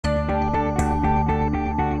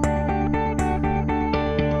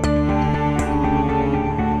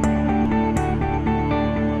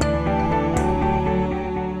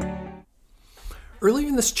Earlier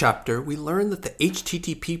in this chapter, we learned that the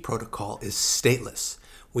HTTP protocol is stateless.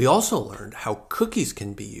 We also learned how cookies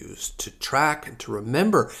can be used to track and to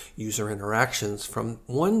remember user interactions from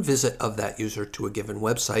one visit of that user to a given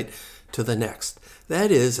website to the next.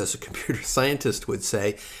 That is, as a computer scientist would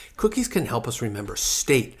say, cookies can help us remember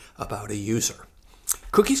state about a user.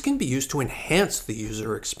 Cookies can be used to enhance the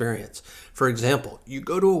user experience. For example, you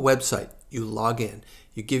go to a website, you log in,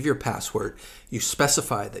 you give your password, you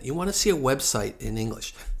specify that you want to see a website in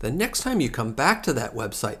English. The next time you come back to that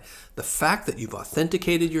website, the fact that you've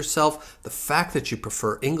authenticated yourself, the fact that you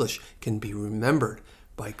prefer English can be remembered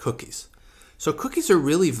by cookies. So cookies are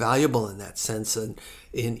really valuable in that sense and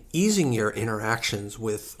in easing your interactions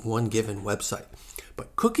with one given website.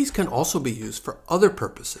 But cookies can also be used for other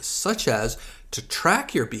purposes, such as to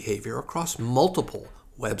track your behavior across multiple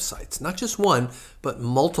websites, not just one, but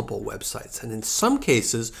multiple websites, and in some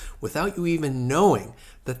cases, without you even knowing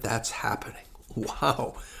that that's happening.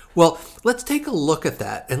 Wow. Well, let's take a look at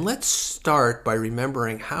that, and let's start by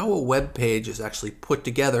remembering how a web page is actually put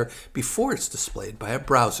together before it's displayed by a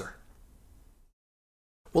browser.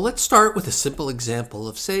 Well, let's start with a simple example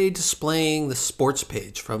of, say, displaying the sports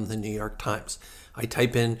page from the New York Times. I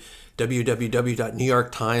type in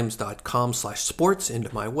www.newyorktimes.com/sports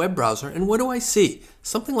into my web browser, and what do I see?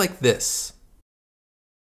 Something like this.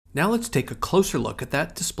 Now let's take a closer look at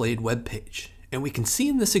that displayed web page. And we can see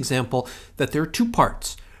in this example that there are two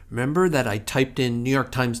parts. Remember that I typed in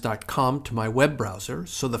newyorktimes.com to my web browser,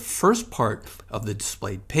 so the first part of the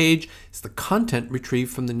displayed page is the content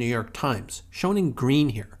retrieved from the New York Times, shown in green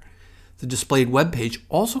here. The displayed web page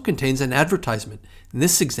also contains an advertisement, in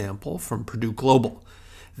this example from Purdue Global.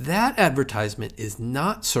 That advertisement is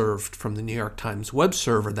not served from the New York Times web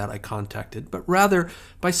server that I contacted, but rather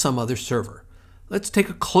by some other server. Let's take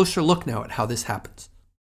a closer look now at how this happens.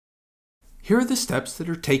 Here are the steps that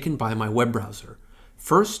are taken by my web browser.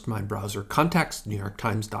 First, my browser contacts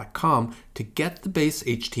newyorktimes.com to get the base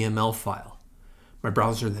HTML file. My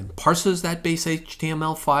browser then parses that base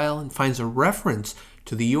HTML file and finds a reference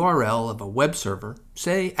to the URL of a web server,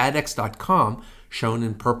 say adx.com, shown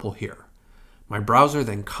in purple here. My browser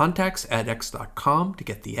then contacts adx.com to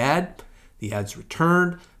get the ad. The ad's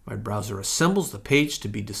returned. My browser assembles the page to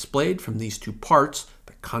be displayed from these two parts,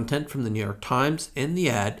 the content from the New York Times and the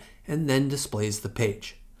ad, and then displays the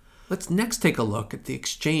page. Let's next take a look at the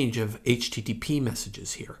exchange of HTTP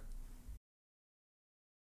messages here.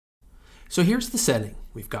 So here's the setting.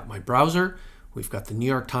 We've got my browser, we've got the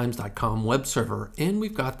newyorktimes.com web server, and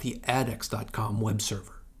we've got the adx.com web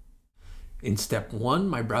server. In step 1,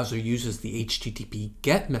 my browser uses the HTTP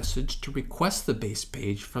GET message to request the base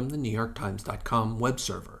page from the newyorktimes.com web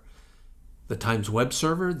server. The Times web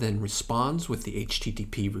server then responds with the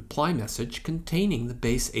HTTP reply message containing the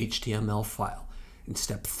base HTML file. In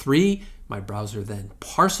step 3, my browser then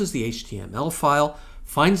parses the HTML file,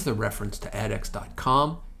 finds the reference to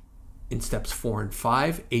adx.com. In steps 4 and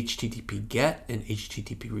 5, HTTP GET and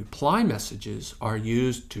HTTP reply messages are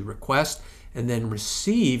used to request and then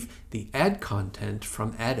receive the ad content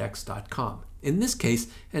from adx.com. In this case,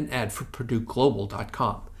 an ad for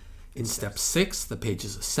PurdueGlobal.com. In step 6, the page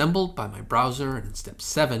is assembled by my browser, and in step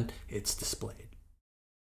 7, it's displayed.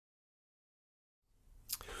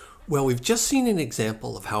 Well, we've just seen an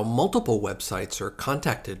example of how multiple websites are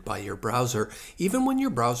contacted by your browser, even when your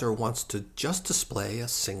browser wants to just display a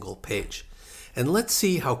single page. And let's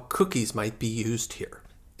see how cookies might be used here.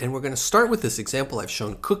 And we're going to start with this example. I've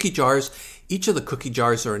shown cookie jars. Each of the cookie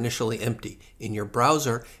jars are initially empty in your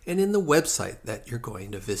browser and in the website that you're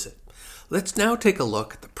going to visit. Let's now take a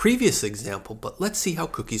look at the previous example, but let's see how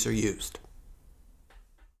cookies are used.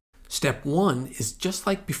 Step 1 is just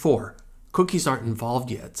like before. Cookies aren't involved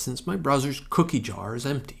yet since my browser's cookie jar is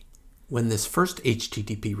empty. When this first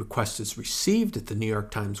HTTP request is received at the New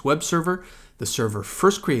York Times web server, the server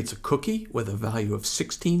first creates a cookie with a value of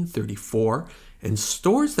 1634 and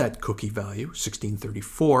stores that cookie value,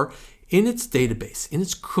 1634, in its database, in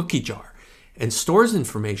its cookie jar, and stores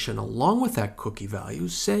information along with that cookie value,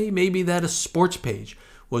 say maybe that a sports page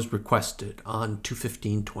was requested on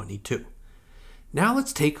 2/15/22. Now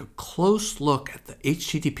let's take a close look at the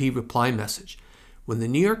HTTP reply message. When the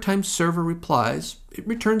New York Times server replies, it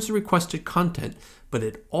returns the requested content, but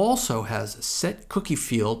it also has a set cookie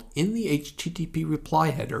field in the HTTP reply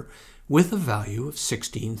header with a value of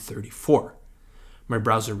 1634. My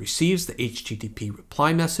browser receives the HTTP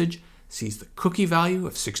reply message, sees the cookie value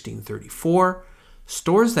of 1634,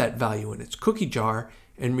 stores that value in its cookie jar,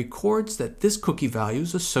 and records that this cookie value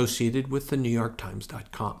is associated with the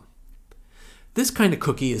newyorktimes.com. This kind of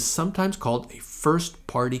cookie is sometimes called a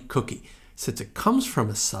first-party cookie, since it comes from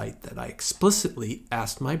a site that I explicitly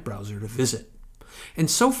asked my browser to visit. And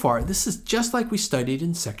so far, this is just like we studied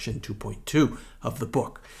in section 2.2 of the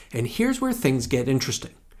book. And here's where things get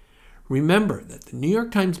interesting. Remember that the New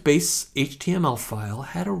York Times base HTML file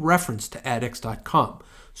had a reference to adx.com.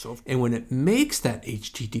 And when it makes that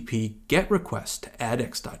HTTP GET request to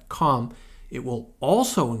adx.com, it will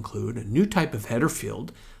also include a new type of header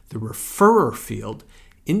field, the referrer field,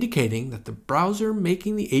 indicating that the browser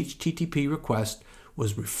making the HTTP request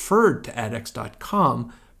was referred to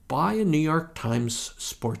adx.com by a New York Times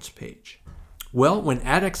sports page. Well, when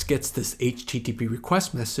adx gets this HTTP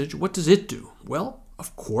request message, what does it do? Well,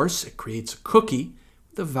 of course, it creates a cookie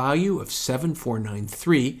with a value of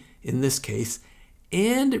 7493 in this case,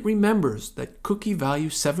 and it remembers that cookie value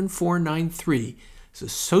 7493 is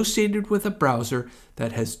associated with a browser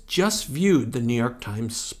that has just viewed the New York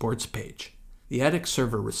Times sports page. The adx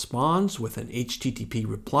server responds with an HTTP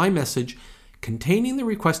reply message containing the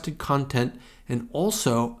requested content and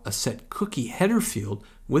also a set cookie header field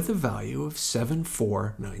with a value of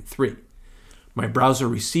 7493. My browser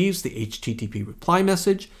receives the HTTP reply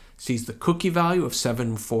message, sees the cookie value of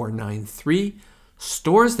 7493,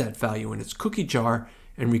 stores that value in its cookie jar,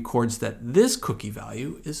 and records that this cookie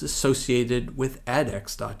value is associated with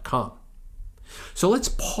adx.com. So let's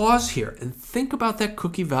pause here and think about that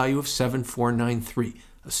cookie value of 7493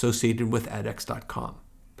 associated with adx.com.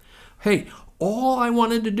 Hey, all I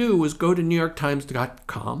wanted to do was go to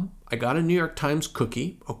NewYorkTimes.com. I got a New York Times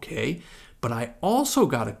cookie, okay, but I also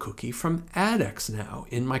got a cookie from adx now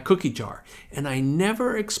in my cookie jar, and I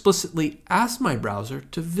never explicitly asked my browser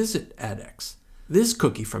to visit adx. This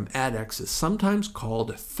cookie from adx is sometimes called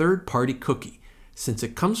a third-party cookie, since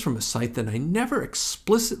it comes from a site that I never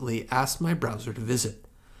explicitly asked my browser to visit.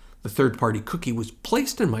 The third-party cookie was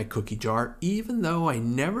placed in my cookie jar even though I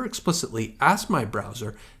never explicitly asked my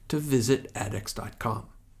browser to visit adx.com.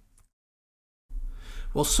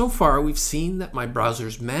 Well, so far we've seen that my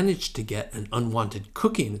browser's managed to get an unwanted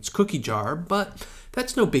cookie in its cookie jar, but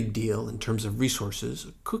that's no big deal in terms of resources.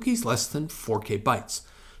 A cookie's less than 4K bytes.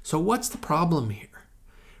 So what's the problem here?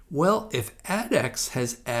 Well, if adx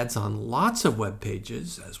has ads on lots of web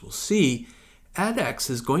pages, as we'll see, adx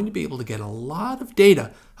is going to be able to get a lot of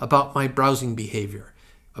data about my browsing behavior,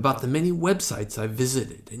 about the many websites I've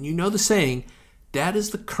visited. And you know the saying, data is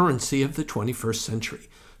the currency of the 21st century.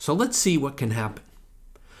 So let's see what can happen.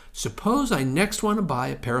 Suppose I next want to buy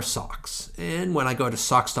a pair of socks, and when I go to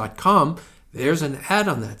socks.com, there's an ad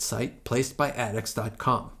on that site placed by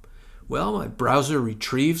adx.com. Well, my browser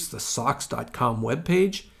retrieves the socks.com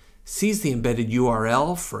webpage, sees the embedded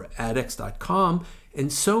URL for adx.com,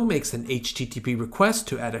 and so makes an HTTP request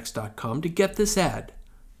to adx.com to get this ad.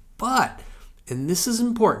 But, and this is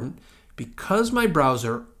important, because my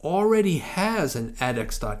browser already has an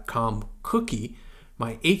adx.com cookie,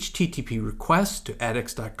 my HTTP request to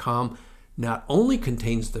adx.com not only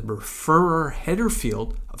contains the referrer header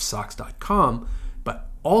field of socks.com, but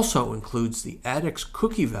also includes the adx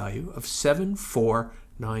cookie value of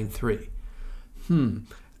 7493.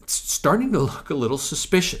 It's starting to look a little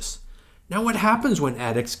suspicious. Now what happens when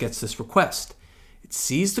adx gets this request? It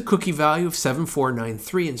sees the cookie value of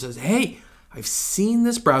 7493 and says, hey, I've seen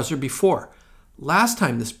this browser before. Last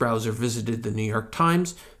time this browser visited the New York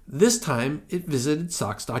Times, this time it visited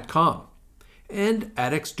socks.com. And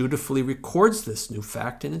adx dutifully records this new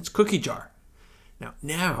fact in its cookie jar.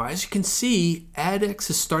 Now, as you can see, adx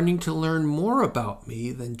is starting to learn more about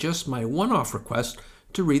me than just my one-off request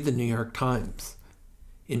to read the New York Times.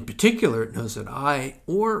 In particular, it knows that I,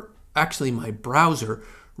 or actually my browser,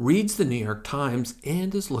 reads the New York Times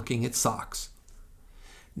and is looking at socks.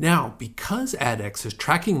 Now, because adx is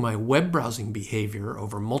tracking my web browsing behavior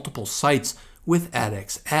over multiple sites with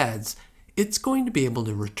adx ads, it's going to be able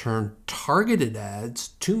to return targeted ads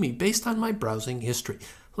to me based on my browsing history.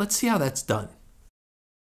 Let's see how that's done.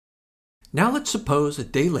 Now let's suppose a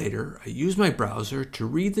day later I use my browser to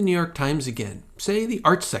read the New York Times again, say the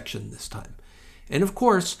arts section this time. And of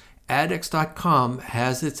course, adx.com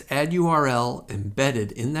has its ad URL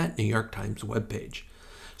embedded in that New York Times webpage.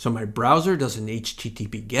 So my browser does an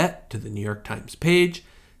HTTP GET to the New York Times page,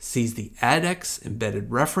 sees the adx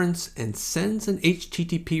embedded reference, and sends an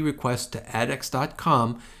HTTP request to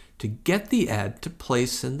adx.com to get the ad to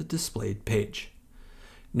place in the displayed page.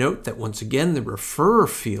 Note that once again the referrer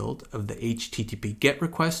field of the HTTP GET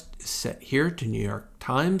request is set here to New York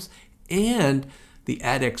Times, and the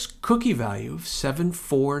adx cookie value of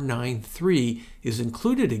 7493 is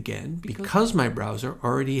included again because my browser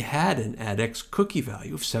already had an adx cookie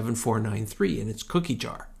value of 7493 in its cookie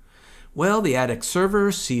jar. Well, the adx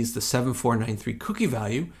server sees the 7493 cookie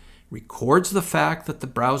value, records the fact that the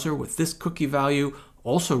browser with this cookie value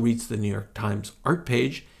also reads the New York Times art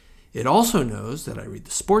page, It also knows that I read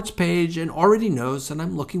the sports page and already knows that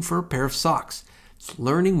I'm looking for a pair of socks. It's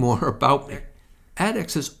learning more about me.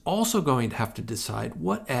 AdX is also going to have to decide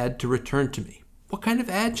what ad to return to me. What kind of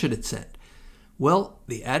ad should it send? Well,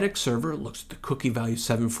 the AdX server looks at the cookie value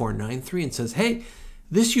 7493 and says, hey,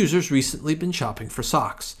 this user's recently been shopping for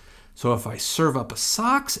socks. So if I serve up a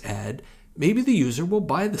socks ad, maybe the user will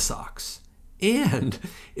buy the socks. And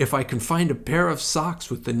if I can find a pair of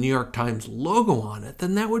socks with the New York Times logo on it,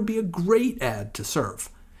 then that would be a great ad to serve.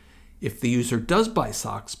 If the user does buy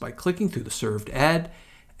socks by clicking through the served ad,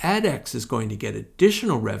 AdX is going to get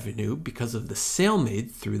additional revenue because of the sale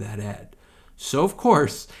made through that ad. So of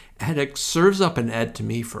course, AdX serves up an ad to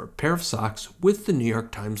me for a pair of socks with the New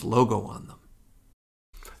York Times logo on them.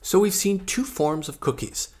 So we've seen two forms of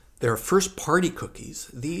cookies. There are first-party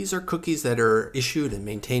cookies. These are cookies that are issued and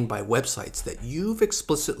maintained by websites that you've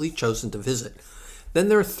explicitly chosen to visit. Then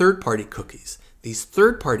there are third-party cookies. These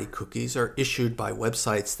third-party cookies are issued by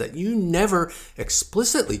websites that you never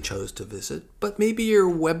explicitly chose to visit, but maybe your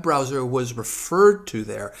web browser was referred to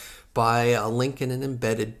there by a link in an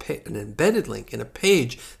embedded link in a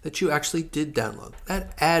page that you actually did download.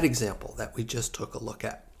 That ad example that we just took a look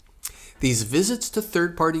at. These visits to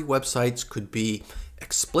third-party websites could be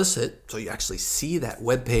explicit, so you actually see that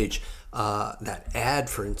web page, that ad,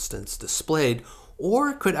 for instance, displayed, or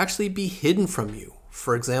it could actually be hidden from you.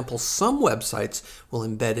 For example, some websites will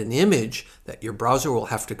embed an image that your browser will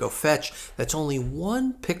have to go fetch that's only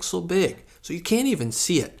 1 pixel big, so you can't even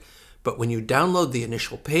see it. But when you download the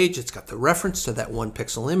initial page, it's got the reference to that 1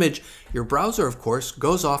 pixel image. Your browser, of course,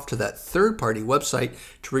 goes off to that third-party website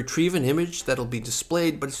to retrieve an image that'll be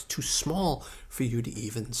displayed, but it's too small for you to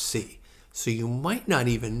even see. So you might not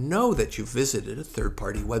even know that you visited a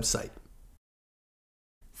third-party website.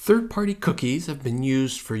 Third-party cookies have been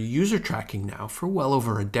used for user tracking now for well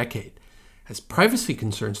over a decade. As privacy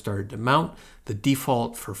concerns started to mount, the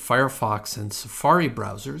default for Firefox and Safari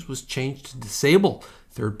browsers was changed to disable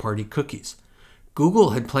third-party cookies.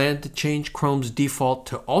 Google had planned to change Chrome's default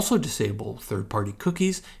to also disable third-party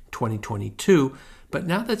cookies in 2022, but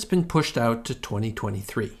now that's been pushed out to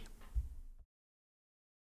 2023.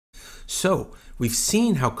 So, we've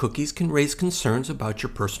seen how cookies can raise concerns about your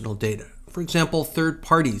personal data. For example, third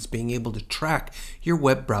parties being able to track your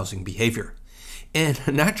web browsing behavior. And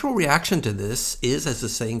a natural reaction to this is, as the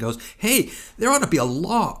saying goes, hey, there ought to be a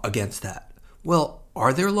law against that. Well,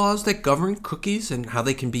 are there laws that govern cookies and how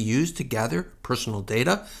they can be used to gather personal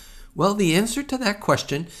data? Well, the answer to that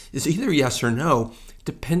question is either yes or no,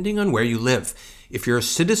 depending on where you live. If you're a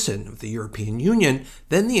citizen of the European Union,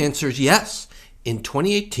 then the answer is yes. In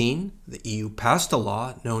 2018, the EU passed a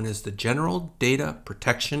law known as the General Data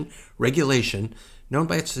Protection Regulation, known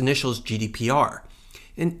by its initials GDPR.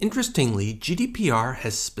 And interestingly, GDPR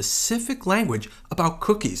has specific language about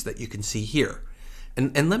cookies that you can see here.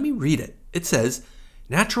 And let me read it. It says,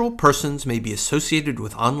 natural persons may be associated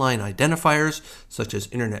with online identifiers, such as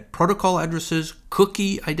Internet Protocol addresses,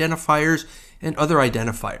 cookie identifiers, and other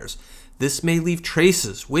identifiers. This may leave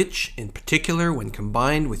traces which, in particular when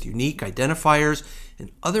combined with unique identifiers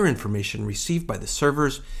and other information received by the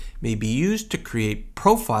servers, may be used to create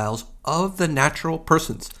profiles of the natural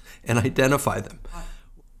persons and identify them.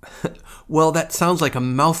 Well, that sounds like a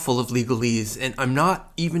mouthful of legalese, and I'm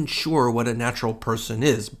not even sure what a natural person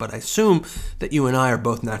is, but I assume that you and I are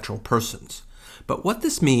both natural persons. But what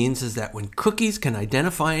this means is that when cookies can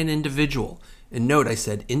identify an individual, and note I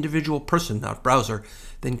said individual person, not browser,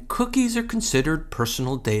 then cookies are considered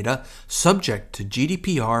personal data subject to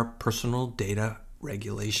GDPR personal data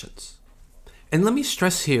regulations. And let me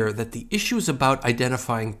stress here that the issue is about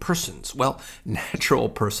identifying persons, well, natural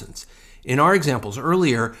persons. In our examples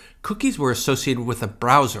earlier, cookies were associated with a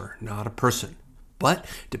browser, not a person. But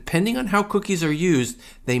depending on how cookies are used,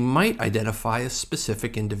 they might identify a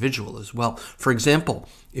specific individual as well. For example,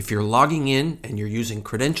 if you're logging in and you're using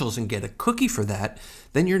credentials and get a cookie for that,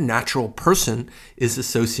 then your natural person is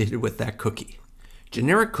associated with that cookie.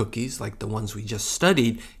 Generic cookies, like the ones we just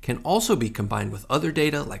studied, can also be combined with other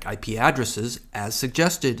data like IP addresses, as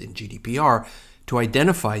suggested in GDPR, to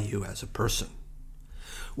identify you as a person.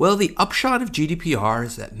 Well, the upshot of GDPR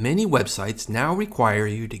is that many websites now require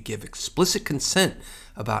you to give explicit consent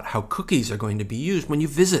about how cookies are going to be used when you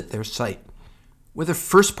visit their site. Whether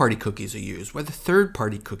first-party cookies are used, whether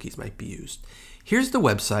third-party cookies might be used. Here's the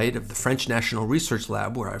website of the French National Research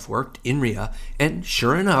Lab where I've worked, INRIA, and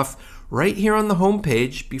sure enough, right here on the home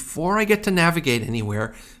page, before I get to navigate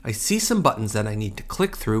anywhere, I see some buttons that I need to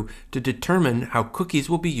click through to determine how cookies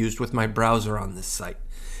will be used with my browser on this site.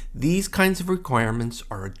 These kinds of requirements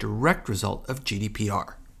are a direct result of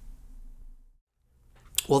GDPR.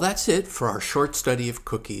 Well, that's it for our short study of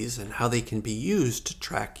cookies and how they can be used to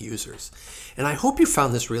track users. And I hope you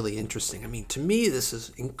found this really interesting. I mean, to me, this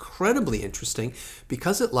is incredibly interesting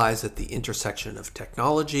because it lies at the intersection of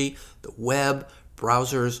technology, the web,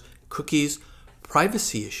 browsers, cookies,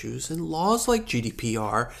 privacy issues, and laws like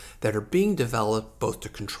GDPR that are being developed both to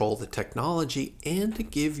control the technology and to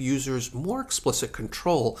give users more explicit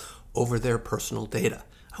control over their personal data.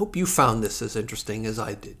 I hope you found this as interesting as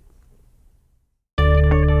I did.